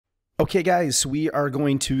Okay, guys, we are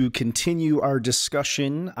going to continue our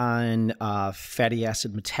discussion on fatty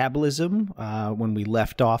acid metabolism. When we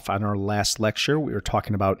left off on our last lecture, we were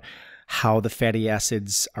talking about how the fatty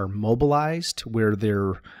acids are mobilized,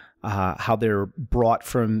 how they're brought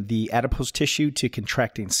from the adipose tissue to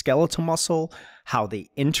contracting skeletal muscle, how they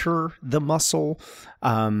enter the muscle.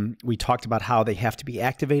 We talked about how they have to be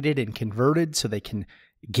activated and converted so they can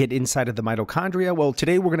get inside of the mitochondria. Well,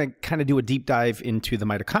 today we're going to kind of do a deep dive into the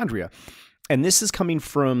mitochondria. And this is coming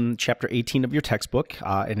from chapter 18 of your textbook,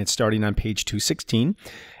 and it's starting on page 216.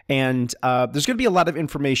 And there's going to be a lot of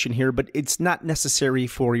information here, but it's not necessary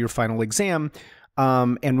for your final exam.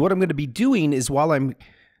 And what I'm going to be doing is throughout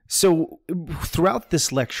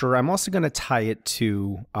this lecture, I'm also going to tie it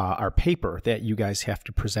to our paper that you guys have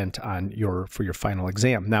to present for your final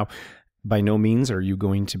exam. Now, by no means are you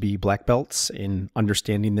going to be black belts in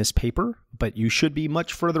understanding this paper, but you should be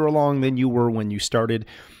much further along than you were when you started.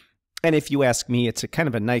 And if you ask me, it's a kind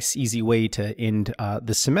of a nice, easy way to end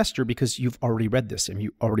the semester because you've already read this and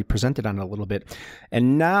you already presented on it a little bit.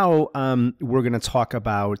 And now we're going to talk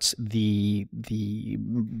about the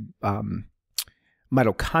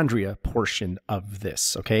mitochondria portion of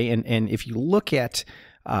this, okay? And if you look at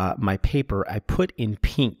my paper, I put in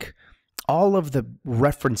pink all of the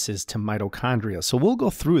references to mitochondria. So we'll go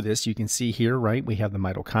through this. You can see here, right? We have the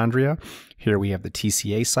mitochondria. Here we have the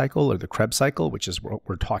TCA cycle or the Krebs cycle, which is what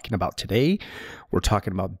we're talking about today. We're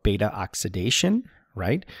talking about beta oxidation,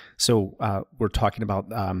 right? So we're talking about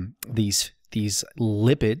these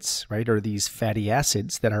lipids, right? Or these fatty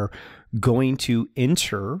acids that are going to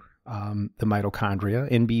enter the mitochondria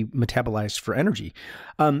and be metabolized for energy.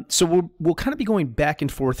 So we'll kind of be going back and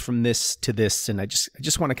forth from this to this, and I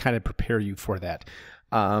just want to kind of prepare you for that.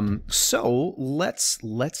 So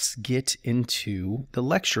let's get into the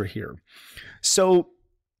lecture here. So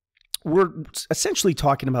we're essentially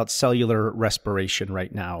talking about cellular respiration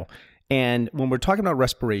right now. And when we're talking about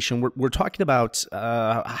respiration, we're talking about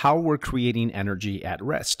how we're creating energy at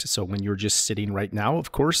rest. So when you're just sitting right now,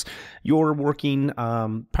 of course, you're working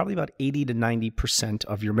probably about 80 to 90%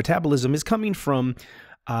 of your metabolism is coming from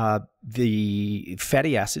the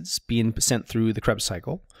fatty acids being sent through the Krebs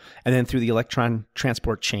cycle and then through the electron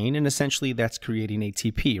transport chain. And essentially that's creating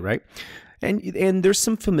ATP, right? And there's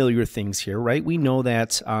some familiar things here, right? We know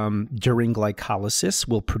that during glycolysis,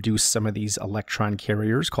 we'll produce some of these electron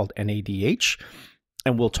carriers called NADH,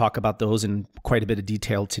 and we'll talk about those in quite a bit of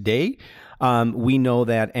detail today. We know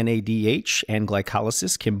that NADH and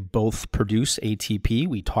glycolysis can both produce ATP.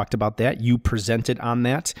 We talked about that. You presented on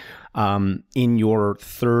that in your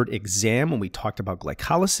third exam when we talked about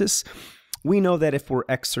glycolysis. We know that if we're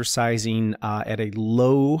exercising at a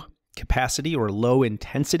low capacity or low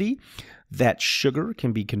intensity, that sugar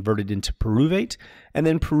can be converted into pyruvate, and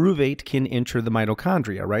then pyruvate can enter the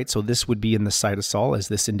mitochondria, right? So this would be in the cytosol, as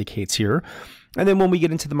this indicates here. And then when we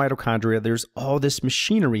get into the mitochondria, there's all this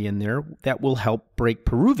machinery in there that will help break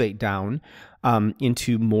pyruvate down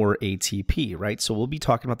into more ATP, right? So we'll be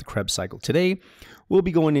talking about the Krebs cycle today. We'll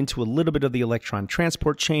be going into a little bit of the electron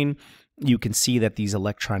transport chain. You can see that these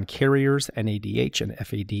electron carriers, NADH and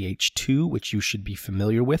FADH2, which you should be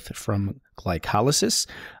familiar with from glycolysis.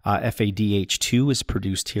 FADH2 is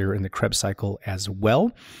produced here in the Krebs cycle as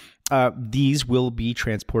well. These will be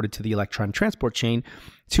transported to the electron transport chain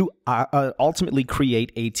to ultimately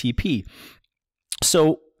create ATP.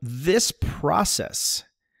 So this process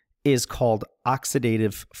is called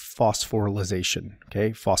oxidative phosphorylation,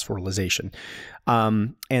 okay? Phosphorylation.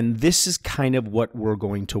 And this is kind of what we're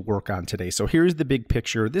going to work on today. So here's the big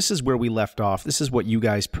picture. This is where we left off. This is what you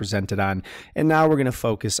guys presented on. And now we're going to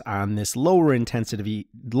focus on this lower intensity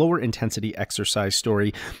exercise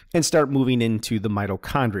story and start moving into the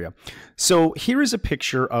mitochondria. So here is a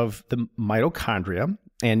picture of the mitochondria.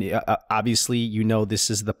 And obviously, you know,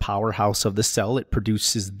 this is the powerhouse of the cell. It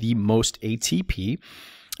produces the most ATP.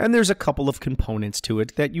 And there's a couple of components to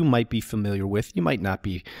it that you might be familiar with. You might not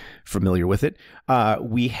be familiar with it.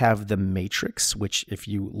 We have the matrix, which if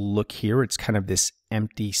you look here, it's kind of this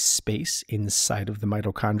empty space inside of the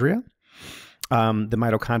mitochondria. The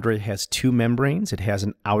mitochondria has two membranes. It has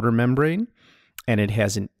an outer membrane and it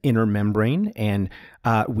has an inner membrane. And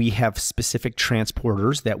we have specific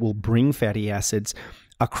transporters that will bring fatty acids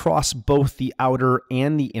across both the outer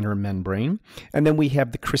and the inner membrane. And then we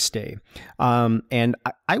have the cristae. And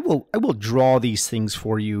I will draw these things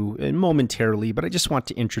for you momentarily, but I just want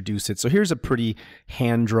to introduce it. So here's a pretty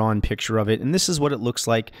hand-drawn picture of it. And this is what it looks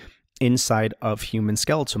like inside of human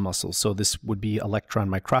skeletal muscles. So this would be electron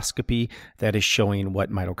microscopy that is showing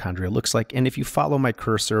what mitochondria looks like. And if you follow my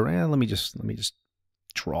cursor, let me just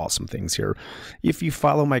draw some things here. If you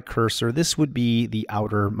follow my cursor, this would be the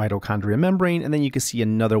outer mitochondria membrane, and then you can see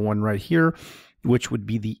another one right here, which would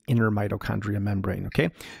be the inner mitochondria membrane, okay?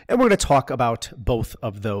 And we're going to talk about both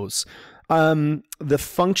of those. The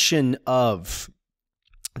function of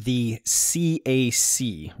the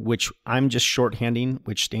CAC, which I'm just shorthanding,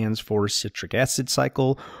 which stands for citric acid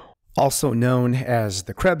cycle, also known as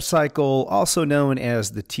the Krebs cycle, also known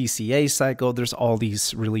as the TCA cycle. There's all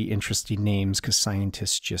these really interesting names because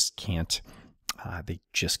scientists just can't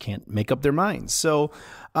make up their minds. So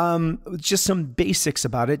just some basics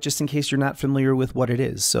about it, just in case you're not familiar with what it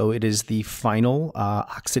is. So it is the final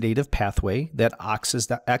oxidative pathway that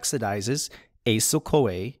oxidizes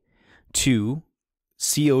acyl-CoA to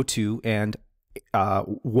CO2 and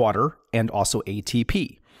water, and also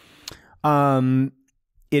ATP.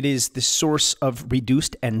 It is the source of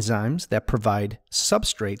reduced enzymes that provide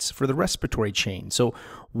substrates for the respiratory chain. So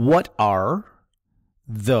what are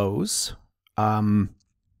those?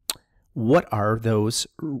 What are those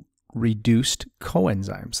reduced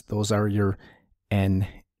coenzymes? Those are your NADH,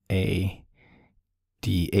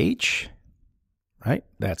 right?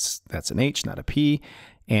 That's an H, not a P,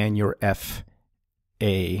 and your FADH.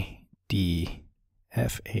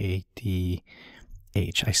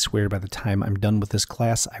 I swear by the time I'm done with this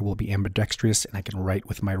class, I will be ambidextrous and I can write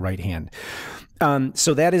with my right hand.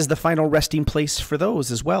 So that is the final resting place for those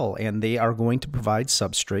as well. And they are going to provide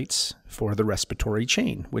substrates for the respiratory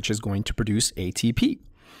chain, which is going to produce ATP.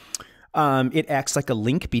 It acts like a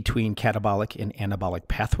link between catabolic and anabolic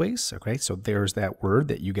pathways. Okay, so there's that word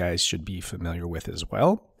that you guys should be familiar with as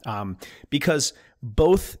well. Because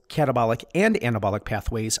both catabolic and anabolic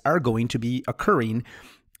pathways are going to be occurring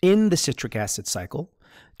in the citric acid cycle,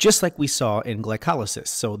 just like we saw in glycolysis.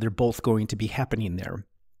 So they're both going to be happening there.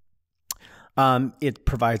 It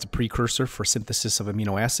provides a precursor for synthesis of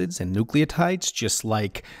amino acids and nucleotides, just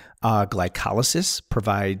like glycolysis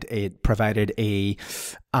provided a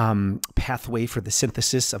pathway for the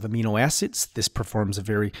synthesis of amino acids. This performs a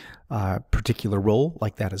very particular role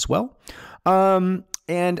like that as well.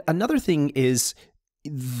 And another thing is,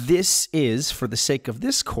 this is, for the sake of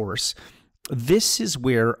this course, this is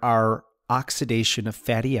where our oxidation of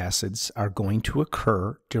fatty acids are going to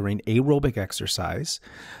occur during aerobic exercise,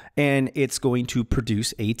 and it's going to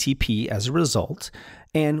produce ATP as a result,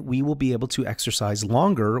 and we will be able to exercise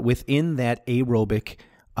longer within that aerobic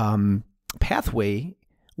pathway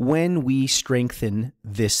when we strengthen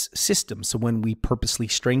this system. So when we purposely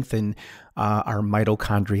strengthen our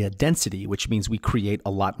mitochondria density, which means we create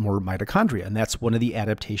a lot more mitochondria, and that's one of the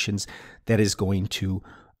adaptations that is going to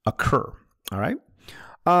occur. All right.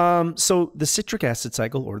 So the citric acid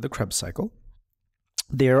cycle, or the Krebs cycle,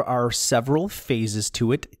 there are several phases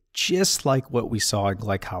to it, just like what we saw in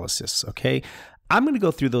glycolysis. Okay. I'm going to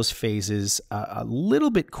go through those phases a little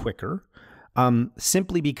bit quicker,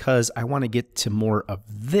 simply because I want to get to more of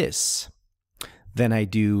this than I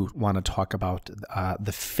do want to talk about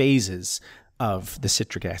the phases of the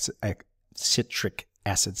citric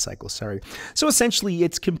acid cycle, sorry. So essentially,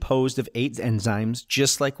 it's composed of 8 enzymes,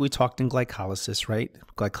 just like we talked in glycolysis, right?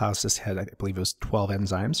 Glycolysis had, I believe it was 12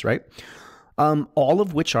 enzymes, right? All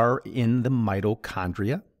of which are in the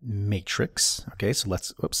mitochondria matrix. Okay, so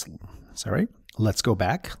let's go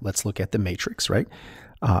back. Let's look at the matrix, right?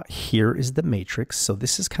 Here is the matrix. So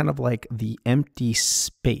this is kind of like the empty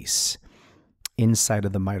space inside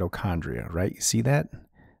of the mitochondria, right? You see that?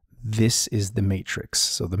 This is the matrix.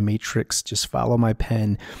 So the matrix, just follow my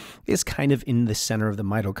pen, is kind of in the center of the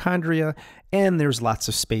mitochondria, and there's lots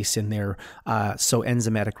of space in there, so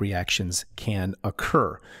enzymatic reactions can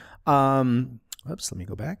occur. Oops, let me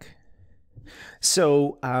go back.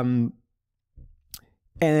 So,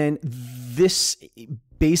 and this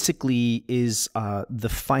basically is the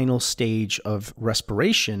final stage of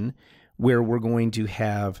respiration, where we're going to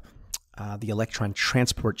have the electron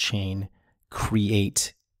transport chain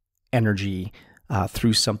create energy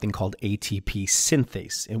through something called ATP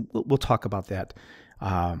synthase. And we'll talk about that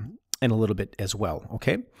in a little bit as well,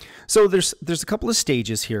 okay? So there's a couple of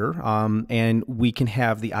stages here, and we can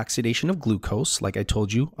have the oxidation of glucose, like I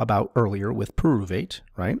told you about earlier with pyruvate,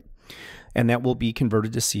 right? And that will be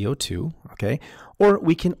converted to CO2, okay? Or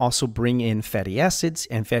we can also bring in fatty acids,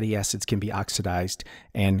 and fatty acids can be oxidized,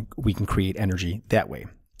 and we can create energy that way,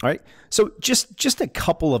 all right? So just a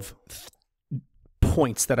couple of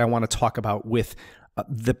points that I want to talk about with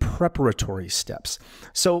the preparatory steps.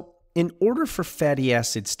 So in order for fatty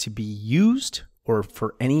acids to be used, or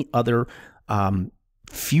for any other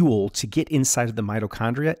fuel to get inside of the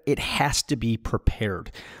mitochondria, it has to be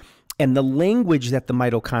prepared. And the language that the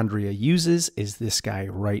mitochondria uses is this guy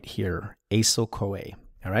right here, acyl-CoA.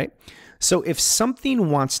 All right. So if something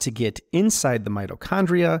wants to get inside the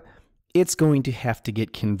mitochondria, it's going to have to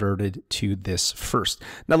get converted to this first.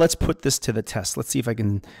 Now let's put this to the test. Let's see if I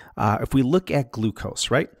can, if we look at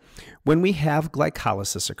glucose, right? When we have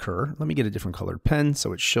glycolysis occur, let me get a different colored pen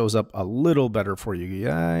so it shows up a little better for you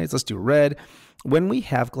guys. Let's do red. When we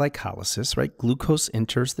have glycolysis, right, glucose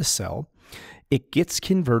enters the cell, it gets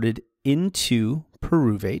converted into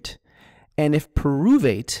pyruvate. And if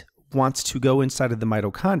pyruvate wants to go inside of the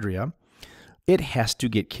mitochondria, it has to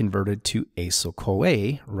get converted to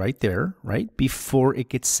acyl-CoA right there, right, before it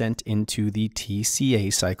gets sent into the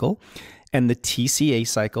TCA cycle. And the TCA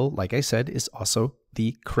cycle, like I said, is also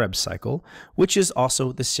the Krebs cycle, which is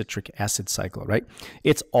also the citric acid cycle, right?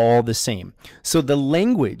 It's all the same. So the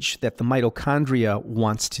language that the mitochondria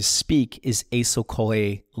wants to speak is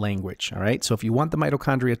acyl-CoA language, all right? So if you want the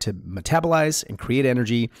mitochondria to metabolize and create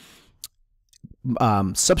energy,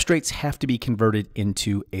 substrates have to be converted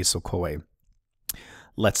into acyl-CoA.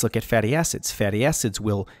 Let's look at fatty acids. Fatty acids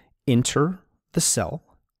will enter the cell,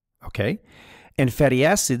 okay? And fatty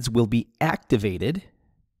acids will be activated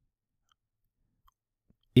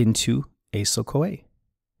into acyl-CoA.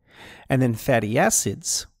 And then fatty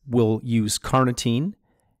acids will use carnitine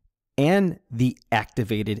and the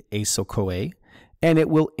activated acyl-CoA, and it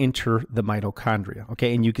will enter the mitochondria,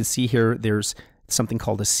 okay? And you can see here there's something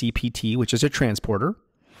called a CPT, which is a transporter.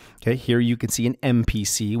 Okay, here you can see an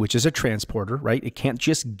MPC, which is a transporter, right? It can't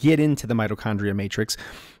just get into the mitochondria matrix.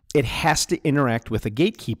 It has to interact with a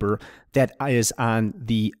gatekeeper that is on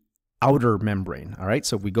the outer membrane, all right?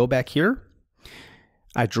 So if we go back here,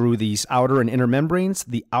 I drew these outer and inner membranes.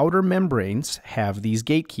 The outer membranes have these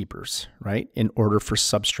gatekeepers, right, in order for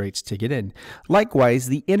substrates to get in. Likewise,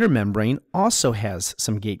 the inner membrane also has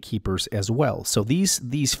some gatekeepers as well. So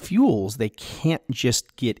these fuels, they can't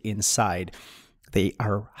just get inside. They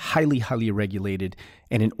are highly, highly regulated,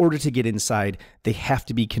 and in order to get inside, they have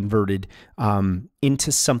to be converted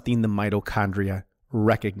into something the mitochondria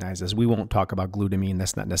recognizes. We won't talk about glutamine.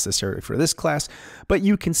 That's not necessary for this class, but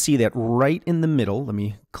you can see that right in the middle. Let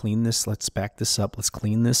me clean this. Let's back this up. Let's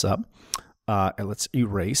clean this up. And let's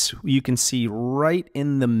erase. You can see right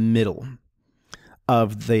in the middle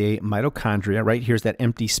of the mitochondria, right? Here's that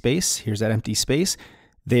empty space. Here's that empty space.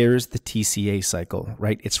 There's the TCA cycle,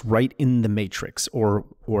 right? It's right in the matrix, or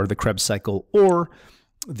the Krebs cycle, or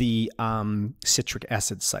the citric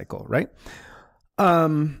acid cycle, right?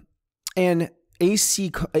 And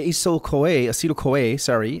acetyl-CoA,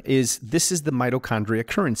 sorry, is the mitochondria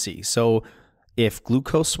currency. So if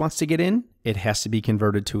glucose wants to get in, it has to be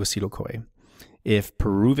converted to acetyl-CoA. If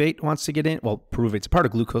pyruvate wants to get in, well, pyruvate's a part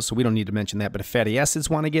of glucose, so we don't need to mention that, but if fatty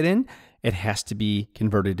acids want to get in, it has to be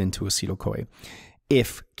converted into acetyl-CoA.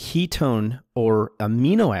 If ketone or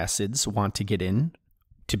amino acids want to get in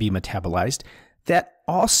to be metabolized, that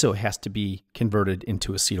also has to be converted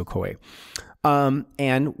into acetyl-CoA.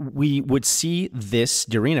 And we would see this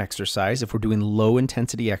during exercise. If we're doing low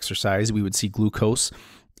intensity exercise, we would see glucose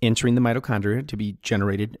entering the mitochondria to be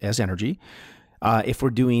generated as energy. If we're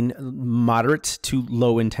doing moderate to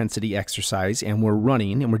low intensity exercise and we're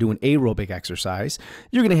running and we're doing aerobic exercise,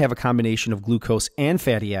 you're going to have a combination of glucose and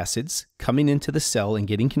fatty acids coming into the cell and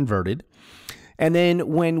getting converted. And then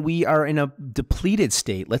when we are in a depleted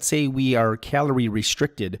state, let's say we are calorie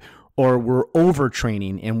restricted, or we're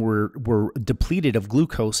overtraining and we're depleted of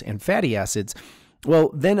glucose and fatty acids, well,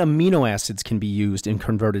 then amino acids can be used and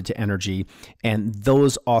converted to energy, and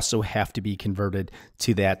those also have to be converted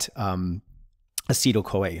to that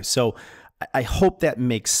acetyl-CoA. So I hope that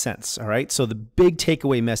makes sense, all right? So the big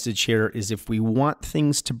takeaway message here is if we want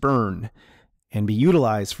things to burn and be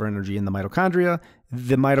utilized for energy in the mitochondria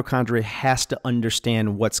has to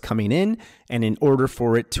understand what's coming in, and in order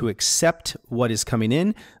for it to accept what is coming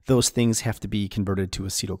in, those things have to be converted to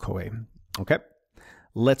acetyl-CoA, okay?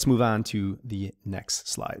 Let's move on to the next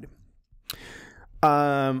slide.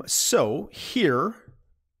 So here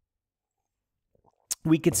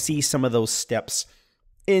we could see some of those steps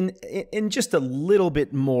in just a little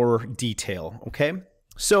bit more detail, okay?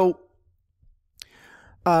 So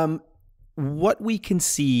what we can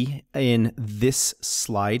see in this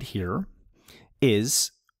slide here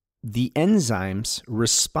is the enzymes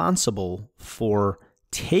responsible for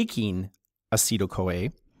taking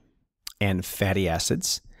acetyl-CoA and fatty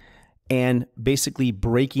acids and basically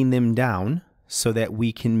breaking them down so that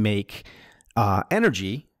we can make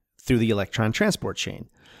energy through the electron transport chain.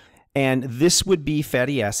 And this would be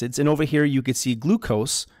fatty acids. And over here you could see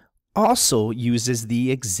glucose also uses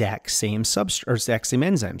the exact same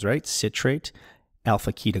enzymes, right? Citrate,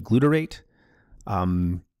 alpha-ketoglutarate,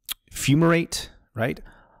 fumarate, right?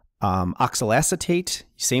 Oxalacetate,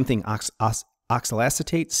 same thing,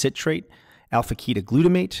 oxalacetate, citrate,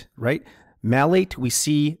 alpha-ketoglutamate, right? Malate, we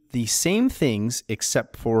see the same things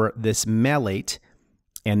except for this malate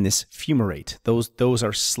and this fumarate. Those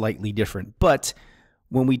are slightly different. But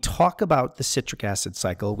when we talk about the citric acid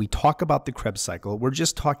cycle, we talk about the Krebs cycle, we're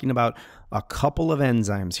just talking about a couple of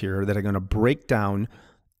enzymes here that are going to break down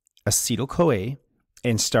acetyl-CoA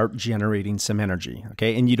and start generating some energy,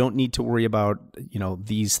 okay? And you don't need to worry about,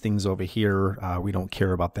 these things over here. We don't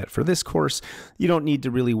care about that for this course. You don't need to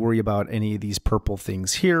really worry about any of these purple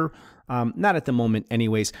things here. Not at the moment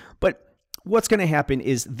anyways. But what's going to happen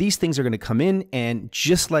is these things are going to come in, and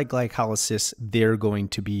just like glycolysis, they're going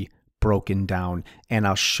to be broken down. And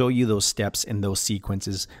I'll show you those steps and those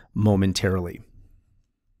sequences momentarily.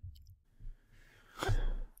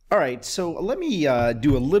 All right, so let me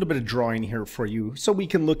do a little bit of drawing here for you so we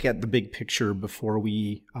can look at the big picture before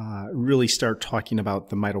we really start talking about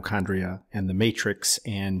the mitochondria and the matrix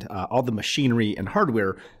and all the machinery and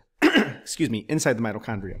hardware, excuse me, inside the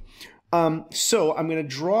mitochondria. So I'm going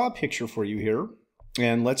to draw a picture for you here,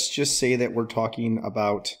 and let's just say that we're talking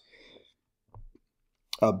about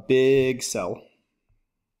a big cell.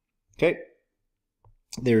 Okay,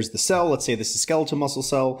 there's the cell. Let's say this is skeletal muscle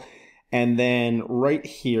cell. And then right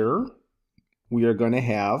here, we are going to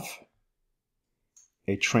have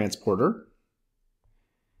a transporter.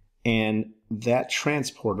 And that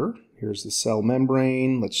transporter, here's the cell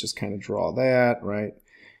membrane. Let's just kind of draw that, right?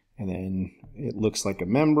 And then it looks like a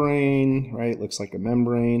membrane, right? It looks like a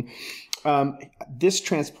membrane. This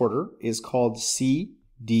transporter is called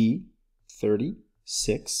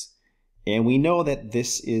CD36. And we know that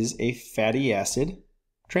this is a fatty acid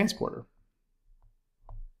transporter.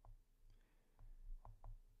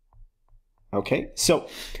 Okay, so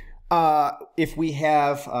if we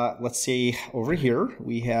have, let's say over here,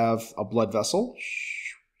 we have a blood vessel,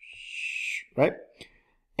 right?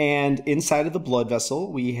 And inside of the blood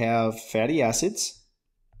vessel, we have fatty acids,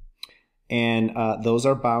 and those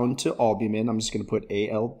are bound to albumin. I'm just going to put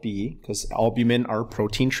ALB because albumin are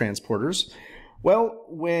protein transporters. Well,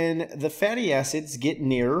 when the fatty acids get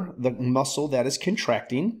near the muscle that is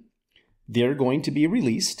contracting, they're going to be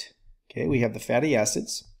released. Okay, we have the fatty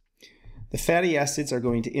acids. The fatty acids are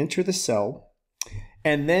going to enter the cell,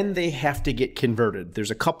 and then they have to get converted. There's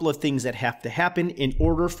a couple of things that have to happen in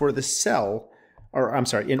order for the cell, or I'm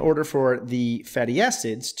sorry, in order for the fatty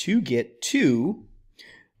acids to get to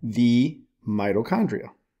the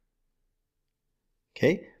mitochondria.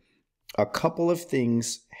 Okay? A couple of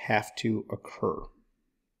things have to occur.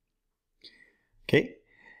 Okay?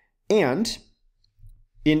 And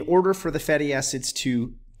in order for the fatty acids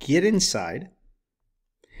to get inside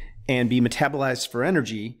and be metabolized for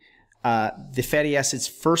energy, the fatty acids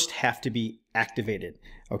first have to be activated.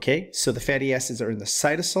 Okay, so the fatty acids are in the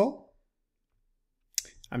cytosol.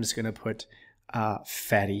 I'm just going to put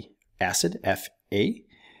fatty acid, Fa.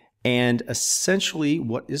 And essentially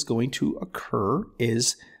what is going to occur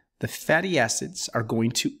is the fatty acids are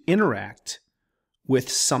going to interact with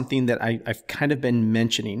something that I've kind of been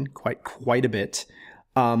mentioning quite a bit,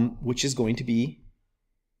 which is going to be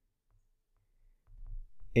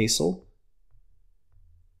acyl-CoA.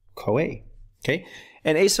 Okay,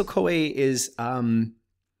 and acyl-CoA is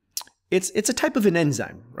it's a type of an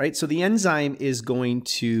enzyme, right? So the enzyme is going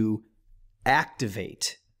to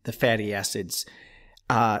activate the fatty acids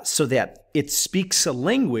so that it speaks a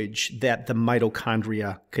language that the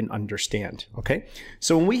mitochondria can understand. Okay,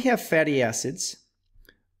 so when we have fatty acids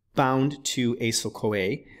bound to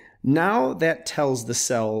acyl-CoA, now that tells the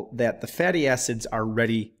cell that the fatty acids are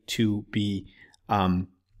ready to be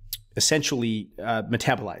essentially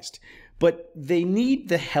metabolized. But they need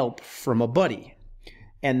the help from a buddy.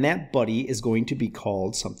 And that buddy is going to be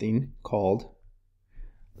called something called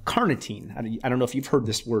carnitine. I don't know if you've heard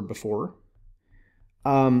this word before.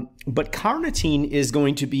 But carnitine is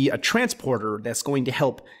going to be a transporter that's going to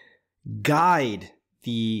help guide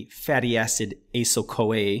the fatty acid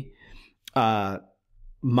acyl-CoA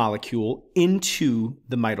molecule into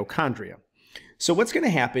the mitochondria. So what's going to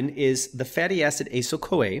happen is the fatty acid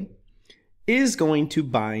acyl-CoA is going to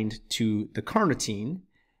bind to the carnitine,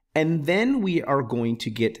 and then we are going to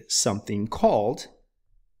get something called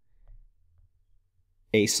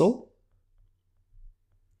acyl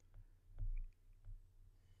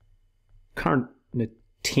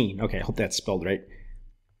carnitine. Okay, I hope that's spelled right.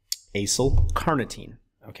 Acyl carnitine.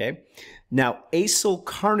 Okay. Now, acyl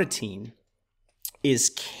carnitine is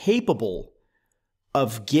capable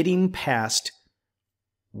of getting past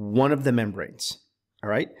one of the membranes. All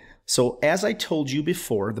right. So as I told you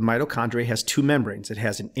before, the mitochondria has two membranes. It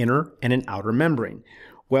has an inner and an outer membrane.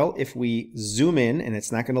 Well, if we zoom in, and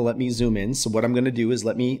it's not going to let me zoom in, so what I'm going to do is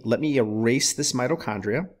let me erase this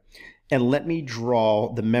mitochondria and let me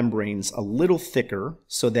draw the membranes a little thicker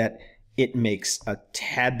so that it makes a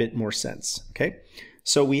tad bit more sense, okay?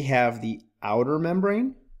 So we have the outer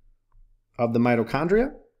membrane of the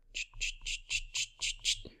mitochondria,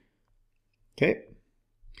 okay?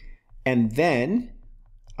 And then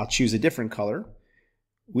I'll choose a different color.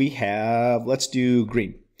 We have, let's do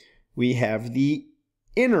green. We have the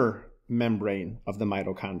inner membrane of the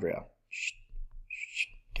mitochondria.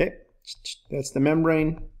 Okay, that's the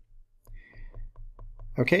membrane.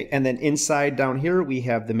 Okay, and then inside down here we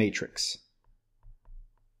have the matrix.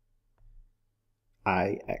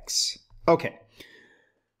 IX. Okay,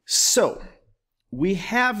 so we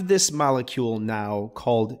have this molecule now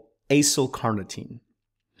called acylcarnitine.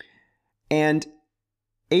 And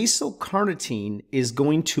acylcarnitine is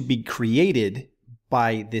going to be created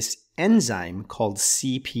by this enzyme called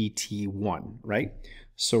CPT1, right?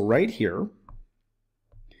 So right here,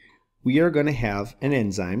 we are going to have an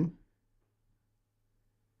enzyme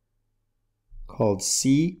called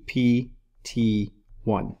CPT1.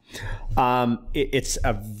 It's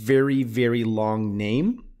a very, very long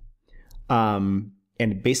name. And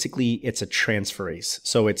basically, it's a transferase.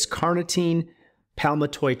 So it's carnitine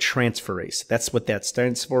palmitoid transferase. That's what that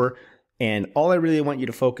stands for. And all I really want you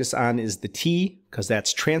to focus on is the T, because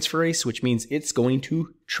that's transferase, which means it's going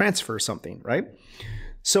to transfer something, right?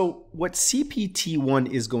 So what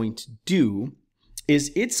CPT1 is going to do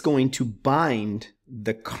is it's going to bind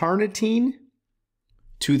the carnitine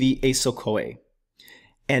to the acyl-CoA.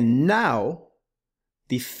 And now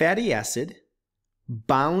the fatty acid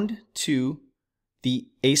bound to the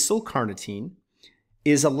acylcarnitine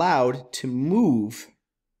is allowed to move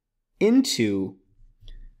into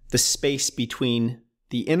the space between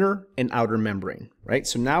the inner and outer membrane, right?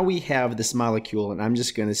 So now we have this molecule, and I'm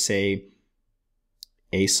just going to say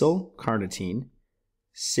acylcarnitine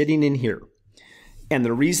sitting in here. And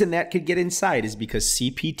the reason that could get inside is because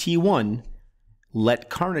CPT1 let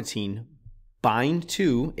carnitine bind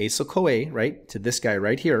to acyl-CoA, right, to this guy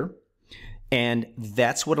right here, and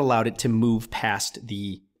that's what allowed it to move past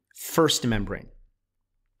the first membrane.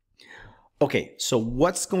 Okay, so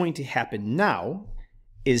what's going to happen now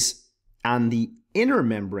is on the inner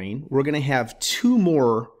membrane, we're going to have two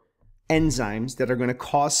more enzymes that are going to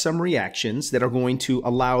cause some reactions that are going to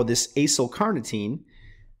allow this acylcarnitine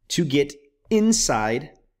to get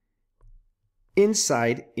inside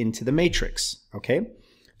into the matrix, okay?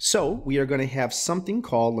 So we are going to have something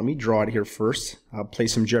called, let me draw it here first. I'll play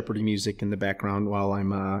some Jeopardy music in the background while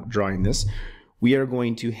I'm drawing this. We are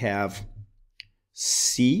going to have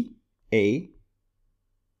CACT,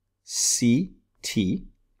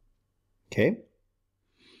 okay?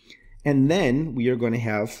 And then we are going to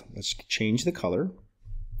have, let's change the color,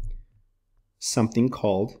 something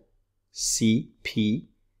called CPT2,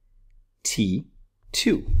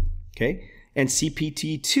 okay? And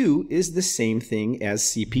CPT2 is the same thing as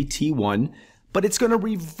CPT1, but it's going to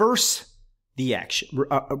reverse the action,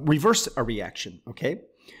 reverse a reaction, okay?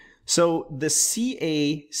 So the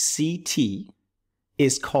CACT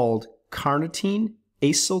is called carnitine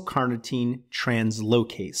acylcarnitine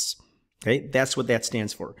translocase, okay? That's what that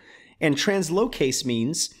stands for. And translocase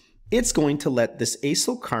means it's going to let this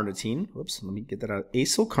acylcarnitine, whoops, let me get that out,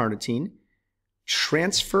 acylcarnitine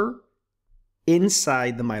transfer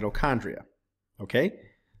inside the mitochondria. Okay,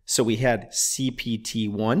 so we had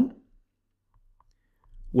CPT1,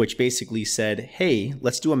 which basically said, hey,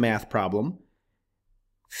 let's do a math problem.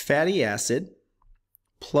 Fatty acid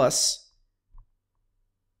plus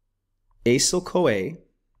acyl-CoA,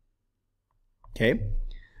 okay?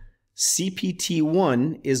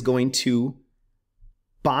 CPT1 is going to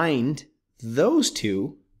bind those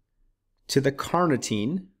two to the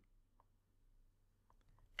carnitine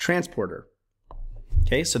transporter.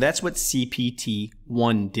 Okay, so that's what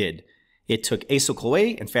CPT1 did. It took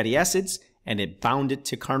acyl-CoA and fatty acids and it bound it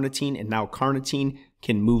to carnitine, and now carnitine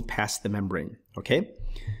can move past the membrane. Okay,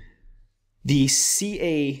 the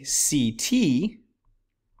CACT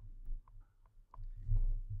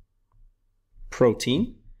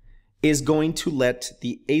protein is going to let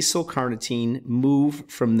the acylcarnitine move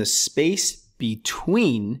from the space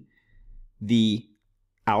between the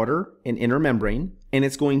outer and inner membrane, and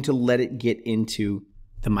it's going to let it get into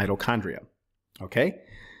the mitochondria, okay?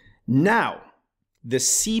 Now, the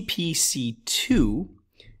CPC2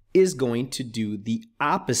 is going to do the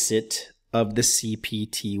opposite of the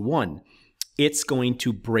CPT1. It's going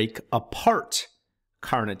to break apart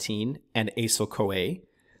carnitine and acyl-CoA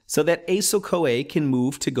so that acyl-CoA can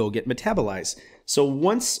move to go get metabolized. So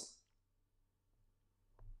once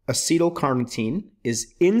acetylcarnitine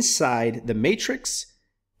is inside the matrix.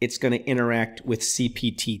 It's going to interact with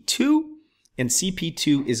CPT2, and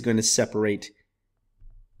CP2 is going to separate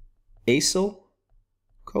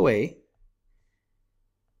acyl-CoA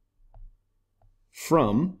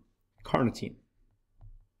from carnitine.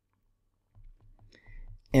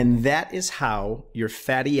 And that is how your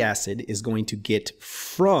fatty acid is going to get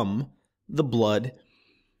from the blood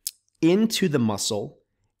into the muscle,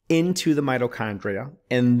 into the mitochondria,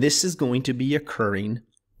 and this is going to be occurring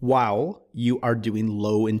while you are doing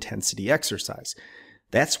low intensity exercise.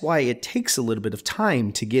 That's why it takes a little bit of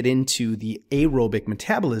time to get into the aerobic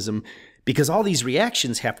metabolism, because all these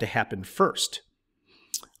reactions have to happen first.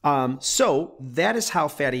 So that is how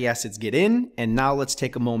fatty acids get in, and now let's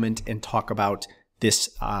take a moment and talk about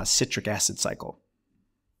this citric acid cycle.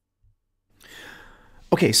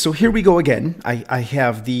 Okay, so here we go again. I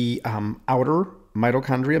have the outer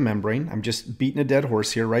mitochondria membrane. I'm just beating a dead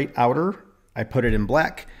horse here, right? Outer, I put it in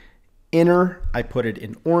black. Inner, I put it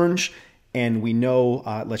in orange. And we know,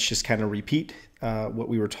 let's just kind of repeat what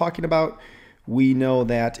we were talking about. We know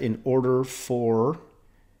that in order for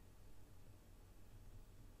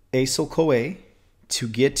acyl-CoA to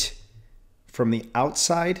get from the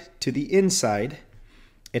outside to the inside,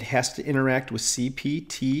 it has to interact with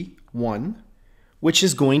CPT1, which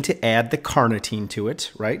is going to add the carnitine to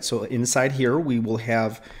it, right? So inside here we will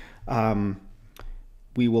have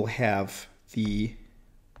the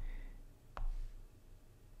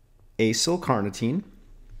acyl-carnitine,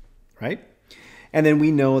 right? And then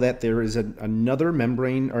we know that there is another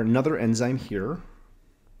membrane or another enzyme here,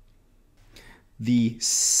 the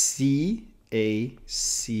CACT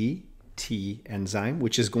enzyme,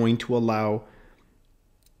 which is going to allow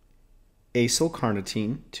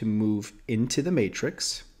acyl-carnitine to move into the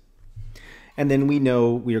matrix. And then we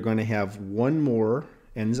know we are going to have one more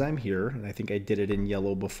enzyme here, and I think I did it in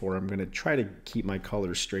yellow before. I'm going to try to keep my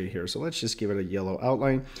colors straight here. So let's just give it a yellow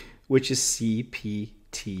outline, which is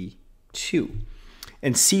CPT2.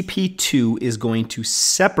 And CP2 is going to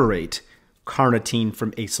separate carnitine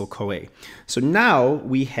from acyl-CoA. So now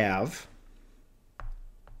we have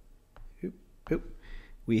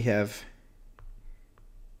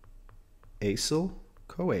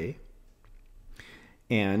acyl-CoA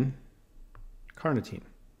and carnitine.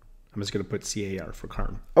 I'm just going to put CAR for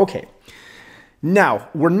carn. Okay. Now,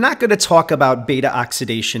 we're not going to talk about beta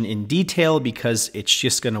oxidation in detail because it's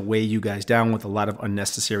just going to weigh you guys down with a lot of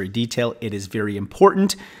unnecessary detail. It is very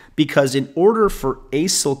important because in order for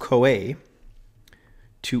acyl-CoA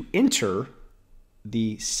to enter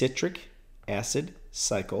the citric acid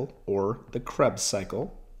cycle or the Krebs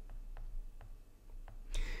cycle,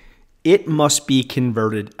 it must be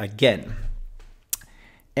converted again.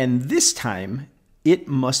 And this time, it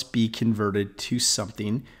must be converted to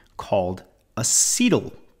something called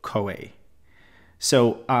acetyl-CoA.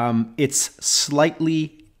 So it's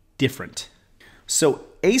slightly different. So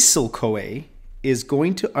acyl-CoA is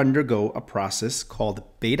going to undergo a process called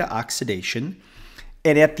beta oxidation.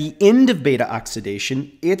 And at the end of beta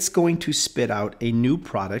oxidation, it's going to spit out a new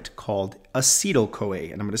product called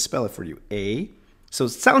acetyl-CoA. And I'm going to spell it for you. So it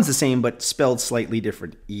sounds the same, but spelled slightly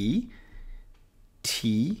different. E-T-Y-L-CoA.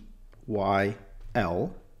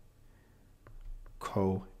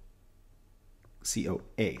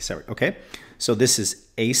 Sorry, okay? So this is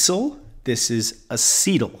acyl, this is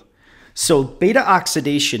acetyl. So beta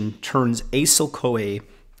oxidation turns acyl-CoA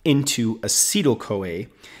into acetyl-CoA,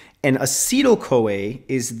 and acetyl-CoA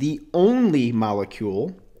is the only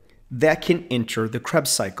molecule that can enter the Krebs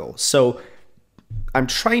cycle. So I'm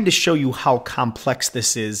trying to show you how complex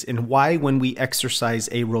this is and why when we exercise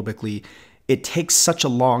aerobically, it takes such a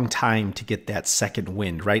long time to get that second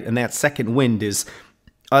wind, right? And that second wind is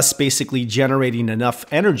us basically generating enough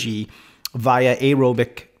energy via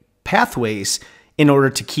aerobic pathways in order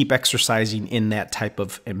to keep exercising in that type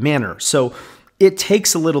of manner. So it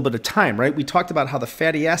takes a little bit of time, right? We talked about how the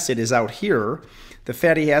fatty acid is out here. The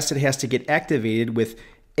fatty acid has to get activated with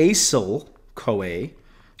acyl-CoA,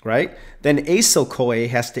 right? Then acyl-CoA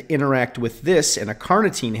has to interact with this, and a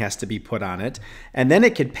carnitine has to be put on it. And then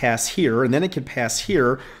it can pass here, and then it can pass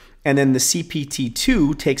here. And then the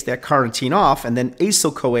CPT2 takes that carnitine off, and then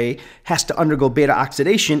acyl-CoA has to undergo beta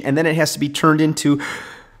oxidation, and then it has to be turned into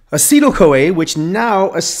acetyl-CoA, which now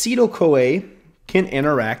acetyl-CoA can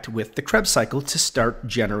interact with the Krebs cycle to start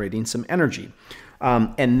generating some energy.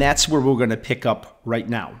 And that's where we're going to pick up right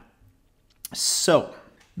now. So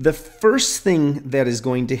the first thing that is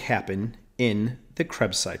going to happen in the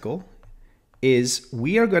Krebs cycle is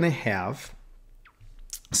we are going to have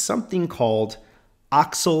something called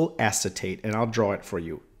oxalacetate, and I'll draw it for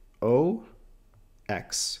you.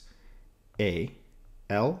 O-X-A-L-A-C-E-T-A-T-E.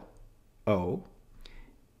 L O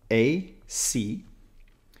A C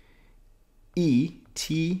E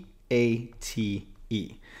T A T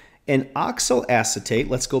E. And oxaloacetate,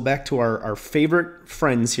 let's go back to our favorite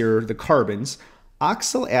friends here, the carbons.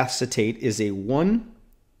 Oxaloacetate is a 1,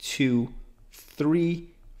 2, 3,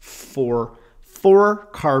 4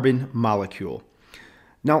 carbon molecule.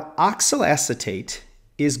 Now, oxaloacetate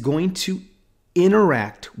is going to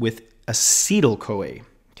interact with acetyl-CoA,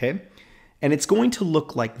 okay? And it's going to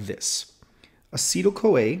look like this.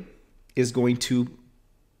 Acetyl-CoA is going to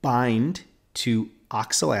bind to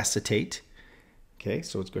oxaloacetate. Okay,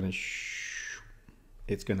 so it's going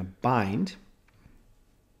to bind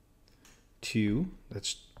to,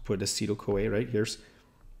 let's put acetyl-CoA right here's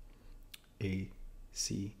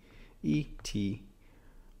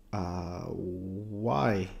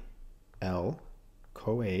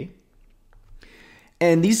ACETYL-CoA.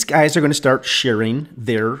 And these guys are going to start sharing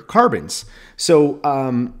their carbons. So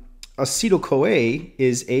acetyl-CoA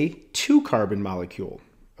is a 2-carbon molecule,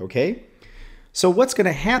 okay? So what's going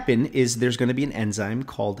to happen is there's going to be an enzyme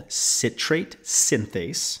called citrate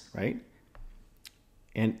synthase, right?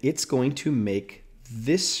 And it's going to make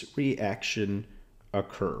this reaction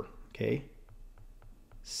occur, okay?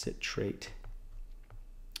 Citrate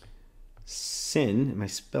am I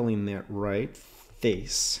spelling that right?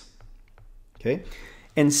 Thase, okay?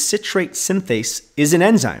 And citrate synthase is an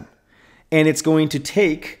enzyme, and it's going to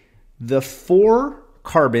take the 4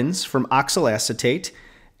 carbons from oxaloacetate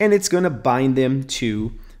and it's going to bind them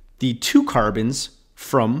to the 2 carbons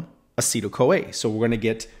from acetyl-CoA. So we're going to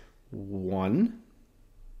get 1,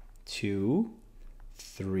 2,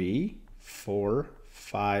 3, 4,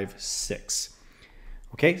 5, 6.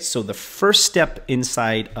 Okay, so the first step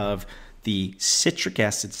inside of the citric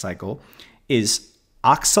acid cycle is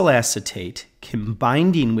oxaloacetate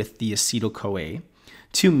combining with the acetyl-CoA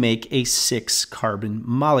to make a 6-carbon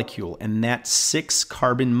molecule. And that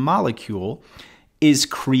 6-carbon molecule is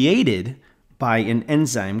created by an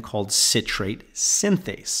enzyme called citrate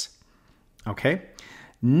synthase. Okay?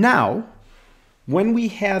 Now, when we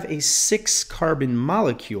have a 6-carbon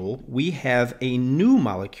molecule, we have a new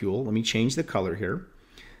molecule, let me change the color here,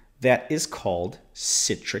 that is called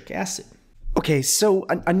citric acid. Okay, so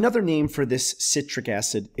another name for this citric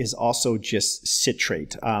acid is also just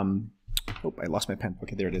citrate. Oh, I lost my pen.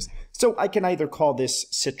 Okay, there it is. So I can either call this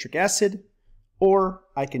citric acid or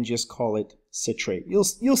I can just call it citrate. You'll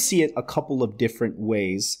see it a couple of different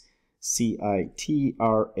ways. Citrate.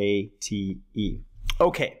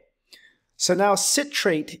 Okay, so now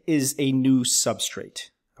citrate is a new substrate,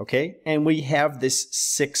 okay? And we have this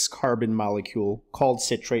 6-carbon molecule called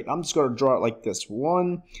citrate. I'm just going to draw it like this.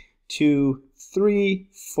 1, 2, 3,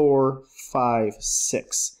 4, 5,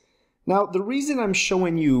 6. Now, the reason I'm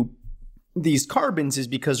showing you these carbons is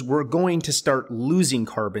because we're going to start losing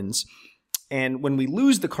carbons. And when we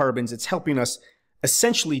lose the carbons, it's helping us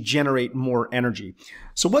essentially generate more energy.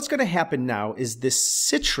 So what's going to happen now is this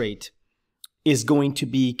citrate is going to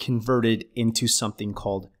be converted into something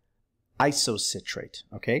called isocitrate,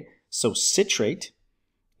 okay? So citrate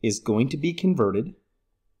is going to be converted,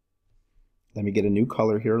 let me get a new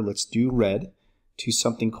color here, let's do red, to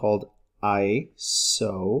something called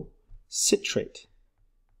isocitrate.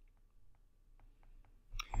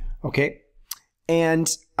 Okay, and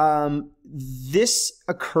this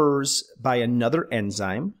occurs by another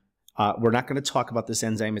enzyme. We're not going to talk about this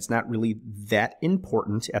enzyme. It's not really that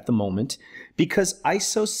important at the moment because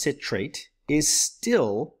isocitrate is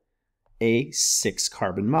still a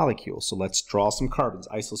 6-carbon molecule. So let's draw some carbons.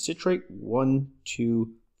 Isocitrate, 1,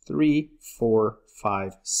 2, 3, 4,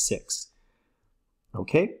 5, 6.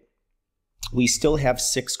 Okay, we still have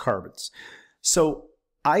 6 carbons. So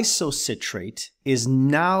isocitrate is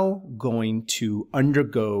now going to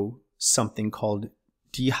undergo something called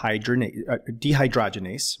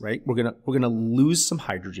dehydrogenase, right? We're gonna lose some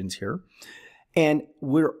hydrogens here, and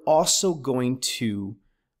we're also going to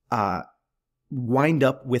wind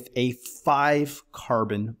up with a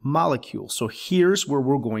 5-carbon molecule. So here's where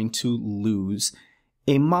we're going to lose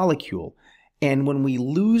a molecule, and when we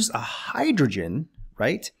lose a hydrogen,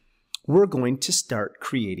 right, we're going to start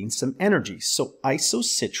creating some energy. So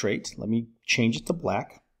isocitrate, let me change it to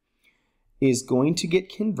black, is going to get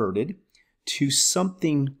converted to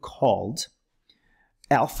something called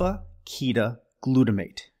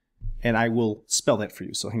alpha-ketoglutamate. And I will spell that for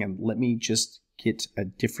you. So hang on, let me just get a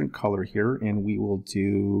different color here and we will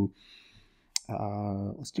do,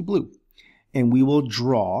 let's do blue. And we will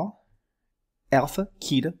draw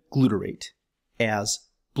alpha-ketoglutarate as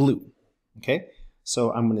blue, okay?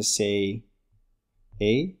 So I'm going to say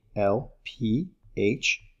ALPHA,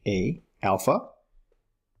 alpha,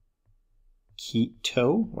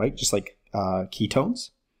 keto, right? Just like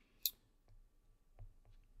ketones.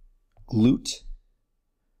 Glutarate.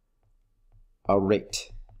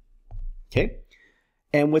 Okay?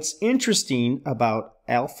 And what's interesting about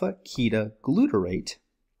alpha ketoglutarate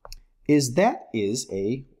is that is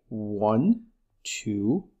a 1,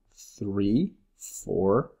 2, 3,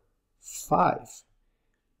 4, 5.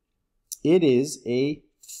 It is a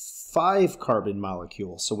 5-carbon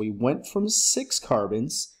molecule. So we went from 6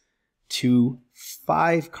 carbons to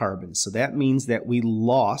 5 carbons. So that means that we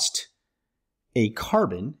lost a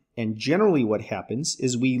carbon. And generally what happens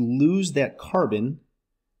is we lose that carbon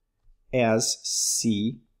as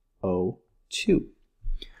CO2.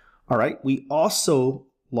 All right, we also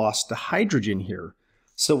lost the hydrogen here.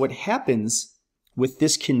 So what happens with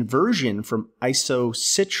this conversion from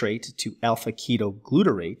isocitrate to alpha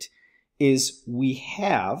ketoglutarate is we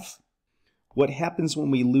have, what happens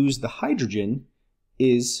when we lose the hydrogen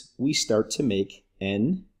is we start to make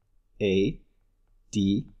NADH.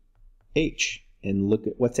 And look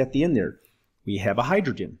at what's at the end there. We have a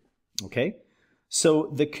hydrogen, okay?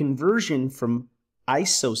 So the conversion from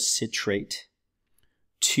isocitrate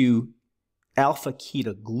to alpha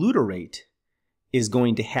ketoglutarate is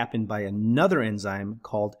going to happen by another enzyme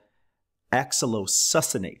called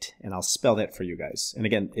oxalosuccinate, and I'll spell that for you guys. And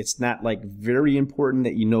again, it's not like very important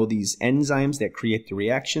that you know these enzymes that create the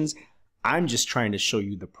reactions. I'm just trying to show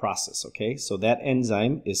you the process, okay? So that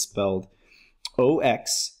enzyme is spelled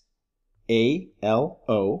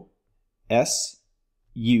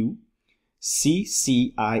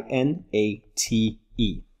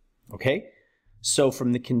oxalosuccinate, okay? So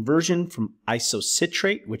from the conversion from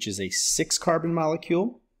isocitrate, which is a 6-carbon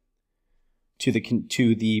molecule, to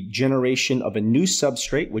the generation of a new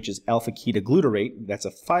substrate, which is alpha ketoglutarate, that's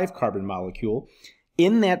a 5-carbon molecule.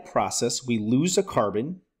 In that process, we lose a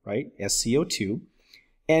carbon, right, SCO2,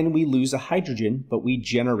 and we lose a hydrogen, but we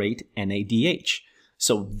generate NADH.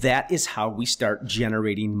 So that is how we start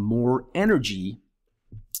generating more energy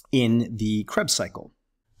in the Krebs cycle.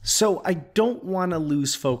 So I don't want to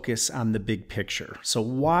lose focus on the big picture. So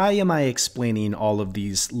why am I explaining all of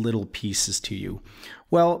these little pieces to you?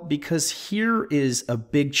 Well, because here is a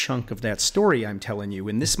big chunk of that story I'm telling you,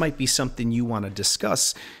 and this might be something you want to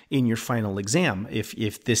discuss in your final exam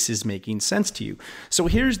if this is making sense to you. So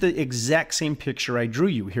here's the exact same picture I drew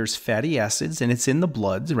you. Here's fatty acids, and it's in the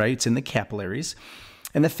blood, right? It's in the capillaries.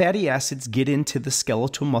 And the fatty acids get into the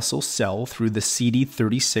skeletal muscle cell through the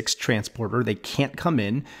CD36 transporter. They can't come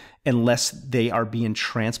in unless they are being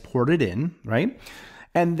transported in, right?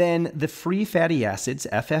 And then the free fatty acids,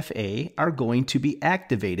 FFA, are going to be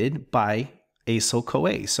activated by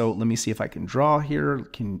acyl-CoA. So let me see if I can draw here.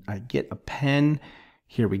 Can I get a pen?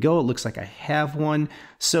 Here we go. It looks like I have one.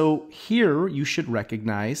 So here you should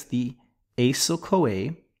recognize the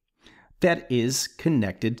acyl-CoA that is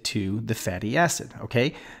connected to the fatty acid,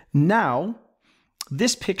 okay? Now,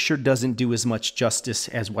 this picture doesn't do as much justice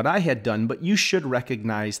as what I had done, but you should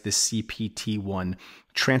recognize the CPT1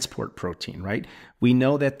 transport protein, right? We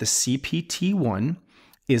know that the CPT1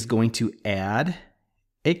 is going to add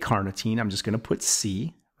a carnitine. I'm just going to put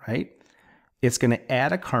C, right? It's going to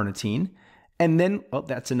add a carnitine. And then, oh,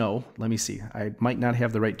 that's an O. Let me see. I might not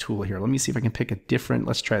have the right tool here. Let me see if I can pick a different.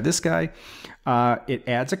 Let's try this guy. It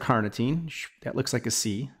adds a carnitine. That looks like a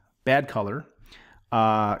C. Bad color.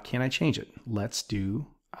 Can I change it? Let's do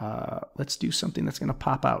something that's going to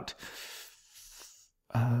pop out.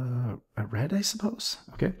 A red, I suppose.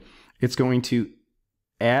 Okay. It's going to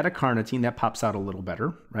add a carnitine. That pops out a little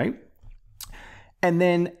better, right? And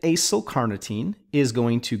then acylcarnitine is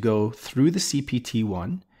going to go through the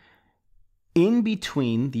CPT1 in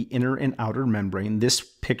between the inner and outer membrane. This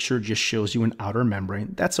picture just shows you an outer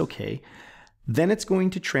membrane. That's okay. Then it's going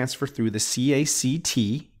to transfer through the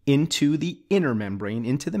CACT into the inner membrane,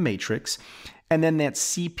 into the matrix. And then that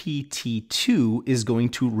CPT2 is going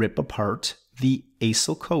to rip apart the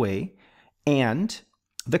acyl-CoA and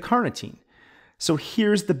the carnitine. So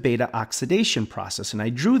here's the beta oxidation process, and I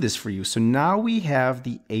drew this for you. So now we have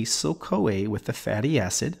the acyl-CoA with the fatty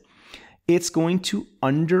acid. It's going to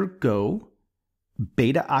undergo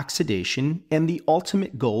beta oxidation, and the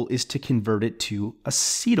ultimate goal is to convert it to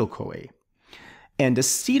acetyl-CoA. And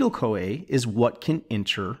acetyl-CoA is what can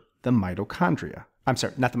enter the mitochondria. I'm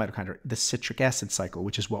sorry, not the mitochondria, the citric acid cycle,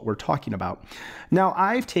 which is what we're talking about. Now,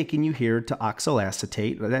 I've taken you here to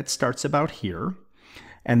oxaloacetate. That starts about here.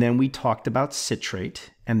 And then we talked about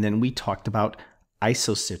citrate. And then we talked about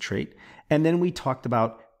isocitrate. And then we talked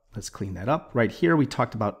about, let's clean that up. Right here, we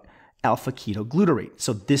talked about alpha ketoglutarate.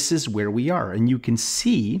 So this is where we are. And you can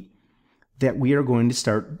see that we are going to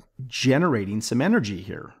start generating some energy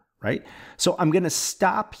here, right? So I'm going to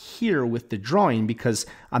stop here with the drawing because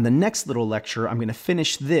on the next little lecture, I'm going to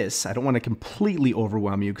finish this. I don't want to completely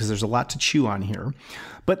overwhelm you because there's a lot to chew on here.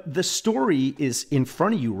 But the story is in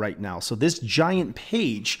front of you right now. So this giant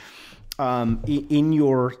page in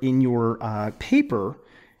your paper,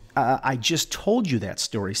 I just told you that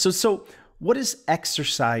story. So what does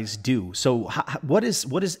exercise do? So how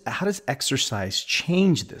does exercise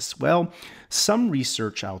change this? Well, some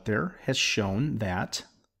research out there has shown that,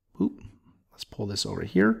 let's pull this over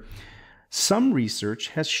here. Some research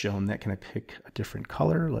has shown that, can I pick a different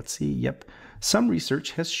color? Let's see, yep. Some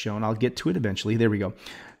research has shown, I'll get to it eventually, there we go,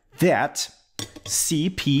 that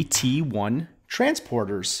CPT1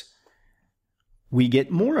 transporters, we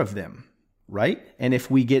get more of them, right? And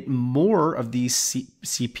if we get more of these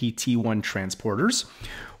CPT1 transporters,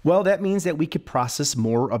 well, that means that we could process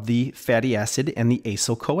more of the fatty acid and the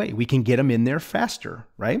acyl-CoA. We can get them in there faster,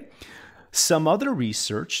 right? Some other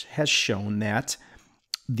research has shown that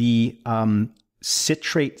the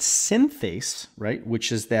citrate synthase, right,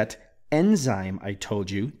 which is that enzyme I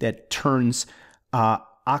told you that turns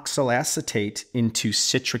oxalacetate into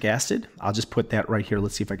citric acid. I'll just put that right here.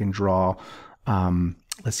 Let's see if I can draw.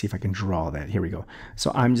 Let's see if I can draw that. Here we go.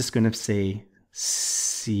 So I'm just going to say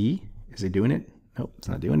C. Is it doing it? Nope, it's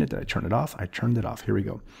not doing it. Did I turn it off? I turned it off. Here we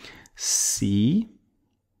go. C.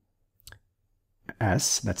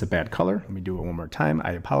 S. That's a bad color. Let me do it one more time.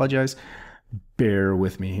 I apologize. Bear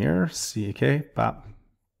with me here. C. Okay. Bop.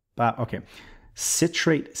 Bop. Okay.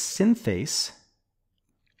 Citrate synthase,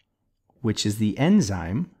 which is the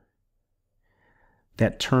enzyme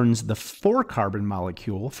that turns the 4-carbon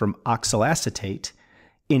molecule from oxalacetate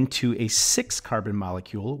into a 6-carbon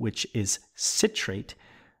molecule, which is citrate.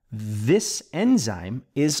 This enzyme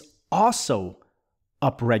is also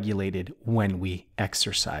upregulated when we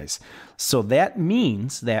exercise. So that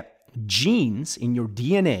means that genes in your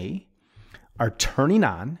DNA are turning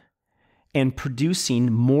on and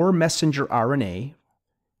producing more messenger RNA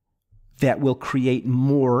that will create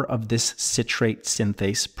more of this citrate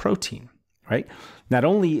synthase protein, right? Not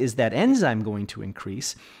only is that enzyme going to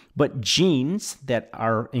increase, but genes that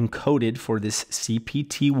are encoded for this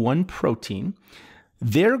CPT1 protein,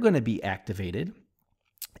 they're going to be activated,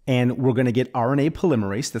 and we're going to get RNA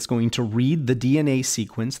polymerase that's going to read the DNA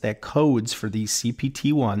sequence that codes for these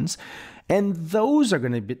CPT1s, and those are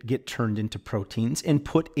going to get turned into proteins and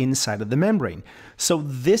put inside of the membrane. So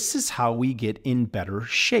this is how we get in better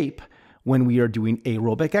shape when we are doing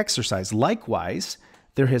aerobic exercise. Likewise,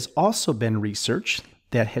 there has also been research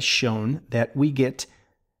that has shown that we get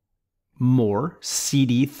more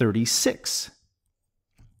CD36.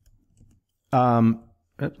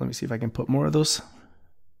 Let me see if I can put more of those.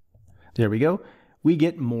 There we go. We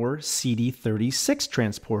get more CD36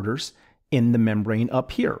 transporters in the membrane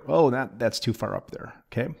up here. Oh, that's too far up there.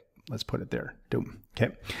 Okay, let's put it there.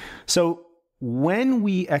 Okay, so when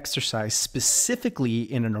we exercise specifically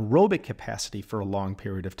in an aerobic capacity for a long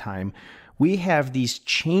period of time, we have these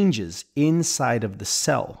changes inside of the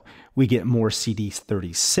cell. We get more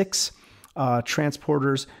CD36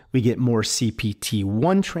 transporters, we get more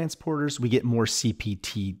CPT1 transporters, we get more CPT2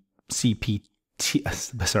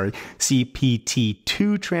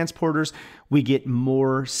 transporters, we get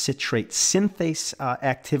more citrate synthase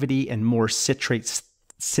activity and more citrate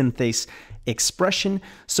synthase expression.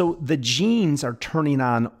 So the genes are turning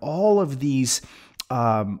on all of these,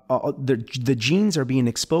 the genes are being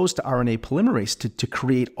exposed to RNA polymerase to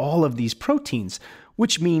create all of these proteins,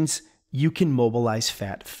 which means you can mobilize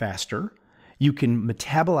fat faster, you can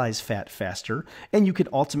metabolize fat faster, and you can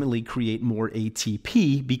ultimately create more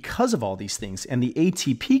ATP because of all these things. And the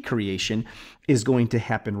ATP creation is going to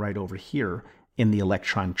happen right over here in the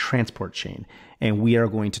electron transport chain. And we are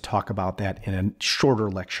going to talk about that in a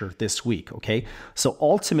shorter lecture this week, okay? So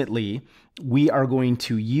ultimately, we are going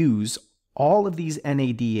to use all of these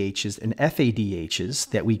NADHs and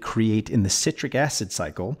FADHs that we create in the citric acid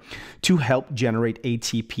cycle to help generate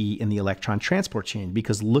ATP in the electron transport chain,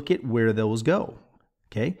 because look at where those go,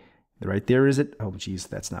 okay? Right there is it. Oh, geez,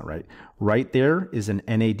 that's not right. Right there is an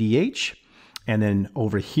NADH. And then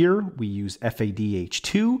over here, we use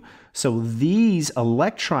FADH2. So these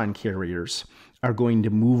electron carriers are going to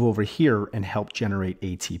move over here and help generate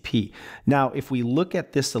ATP. Now, if we look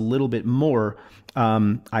at this a little bit more,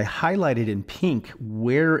 I highlighted in pink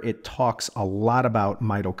where it talks a lot about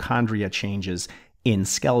mitochondria changes in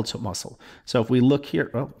skeletal muscle. So if we look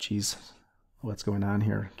here, oh, geez, what's going on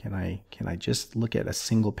here? Can I just look at a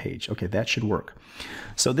single page? Okay, that should work.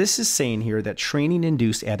 So this is saying here that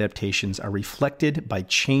training-induced adaptations are reflected by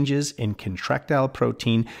changes in contractile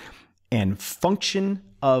protein and function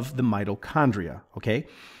of the mitochondria, okay?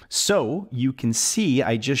 So you can see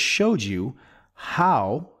I just showed you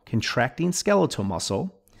how contracting skeletal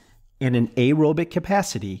muscle in an aerobic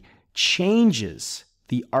capacity changes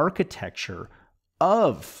the architecture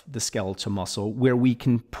of the skeletal muscle, where we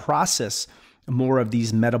can process more of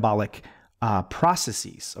these metabolic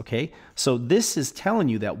processes, okay? So this is telling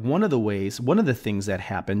you that one of the things that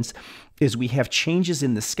happens is we have changes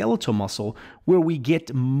in the skeletal muscle where we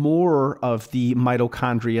get more of the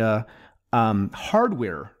mitochondria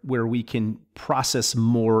hardware, where we can process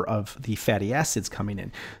more of the fatty acids coming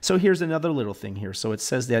in. So here's another little thing here. So it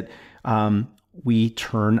says that we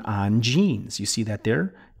turn on genes. You see that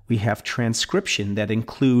there? We have transcription that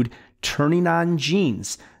include turning on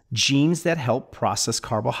genes that help process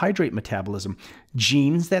carbohydrate metabolism,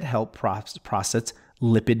 genes that help process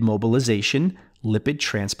lipid mobilization, lipid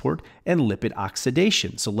transport, and lipid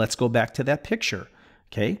oxidation. So let's go back to that picture,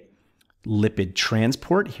 okay? Lipid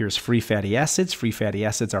transport, here's free fatty acids. Free fatty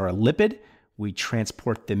acids are a lipid. We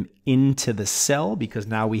transport them into the cell because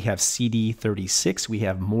now we have CD36. We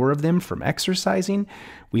have more of them from exercising.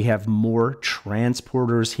 We have more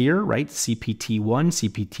transporters here, right? CPT1,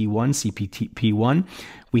 CPT1, CPTP1.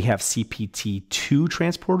 We have CPT2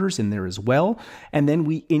 transporters in there as well. And then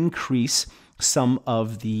we increase some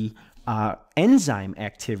of the enzyme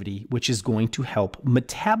activity, which is going to help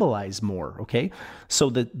metabolize more, okay? So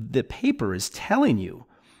the paper is telling you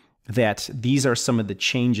that these are some of the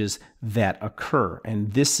changes that occur.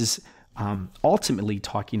 And this is ultimately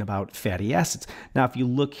talking about fatty acids. Now, if you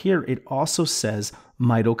look here, it also says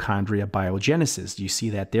mitochondria biogenesis. Do you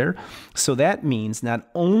see that there? So that means not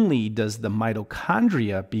only does the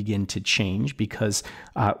mitochondria begin to change because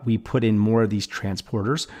we put in more of these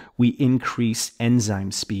transporters, we increase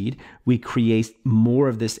enzyme speed, we create more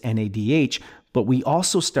of this NADH, but we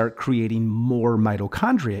also start creating more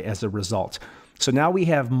mitochondria as a result. So now we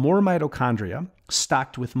have more mitochondria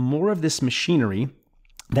stocked with more of this machinery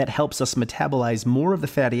that helps us metabolize more of the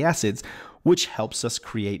fatty acids, which helps us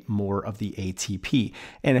create more of the ATP.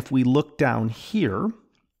 And if we look down here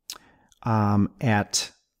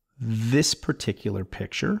at this particular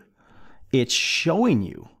picture, it's showing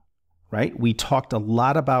you, right? We talked a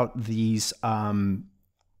lot about these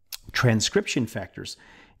transcription factors.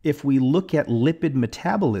 If we look at lipid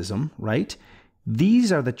metabolism, right?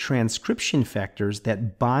 These are the transcription factors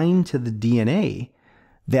that bind to the DNA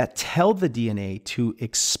that tell the DNA to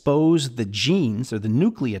expose the genes or the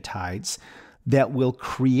nucleotides that will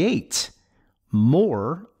create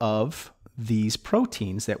more of these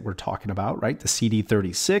proteins that we're talking about, right? The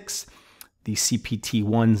CD36, the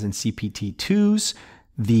CPT1s and CPT2s,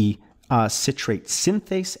 the citrate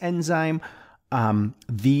synthase enzyme.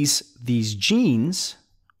 These genes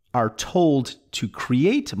are told to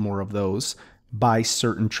create more of those by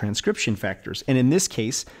certain transcription factors. And in this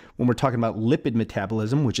case, when we're talking about lipid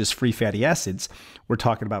metabolism, which is free fatty acids, we're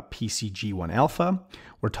talking about PCG1 alpha,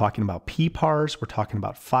 we're talking about PPARs, we're talking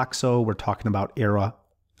about FOXO, we're talking about ARA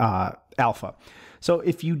alpha. So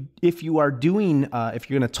if you're going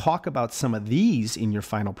to talk about some of these in your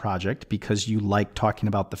final project because you like talking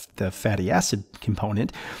about the fatty acid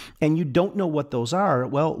component and you don't know what those are,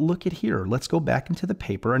 well, look at here. Let's go back into the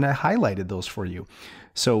paper, and I highlighted those for you.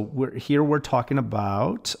 So we're talking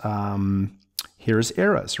about, here's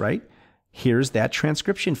ARAs, right? Here's that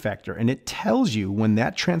transcription factor, and it tells you when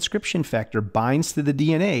that transcription factor binds to the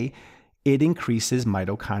DNA, it increases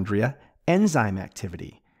mitochondria enzyme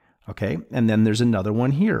activity. Okay, and then there's another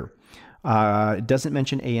one here. It doesn't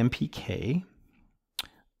mention AMPK,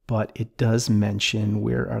 but it does mention,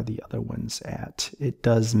 where are the other ones at? It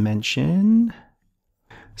does mention,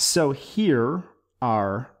 so here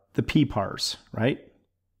are the PPARs, right?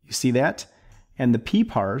 You see that? And the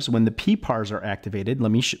PPARs, when the PPARs are activated,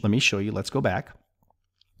 let me show you. Let's go back.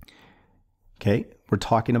 Okay, we're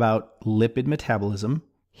talking about lipid metabolism.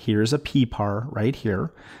 Here's a PPAR right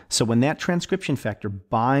here. So when that transcription factor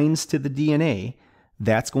binds to the DNA,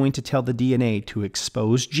 that's going to tell the DNA to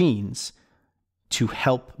expose genes to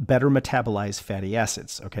help better metabolize fatty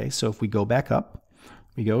acids. Okay, so if we go back up,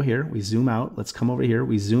 we go here, we zoom out, let's come over here,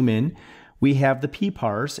 we zoom in, we have the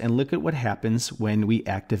PPARs, and look at what happens when we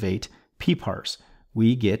activate PPARs.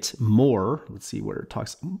 We get more, let's see where it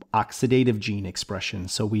talks, oxidative gene expression.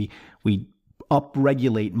 So we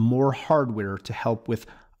upregulate more hardware to help with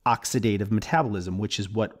oxidative metabolism, which is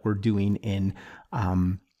what we're doing in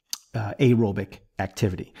aerobic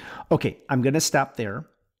activity. Okay, I'm going to stop there,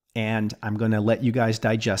 and I'm going to let you guys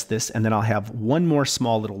digest this, and then I'll have one more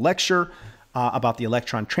small little lecture about the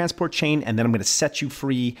electron transport chain, and then I'm going to set you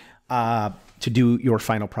free to do your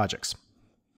final projects.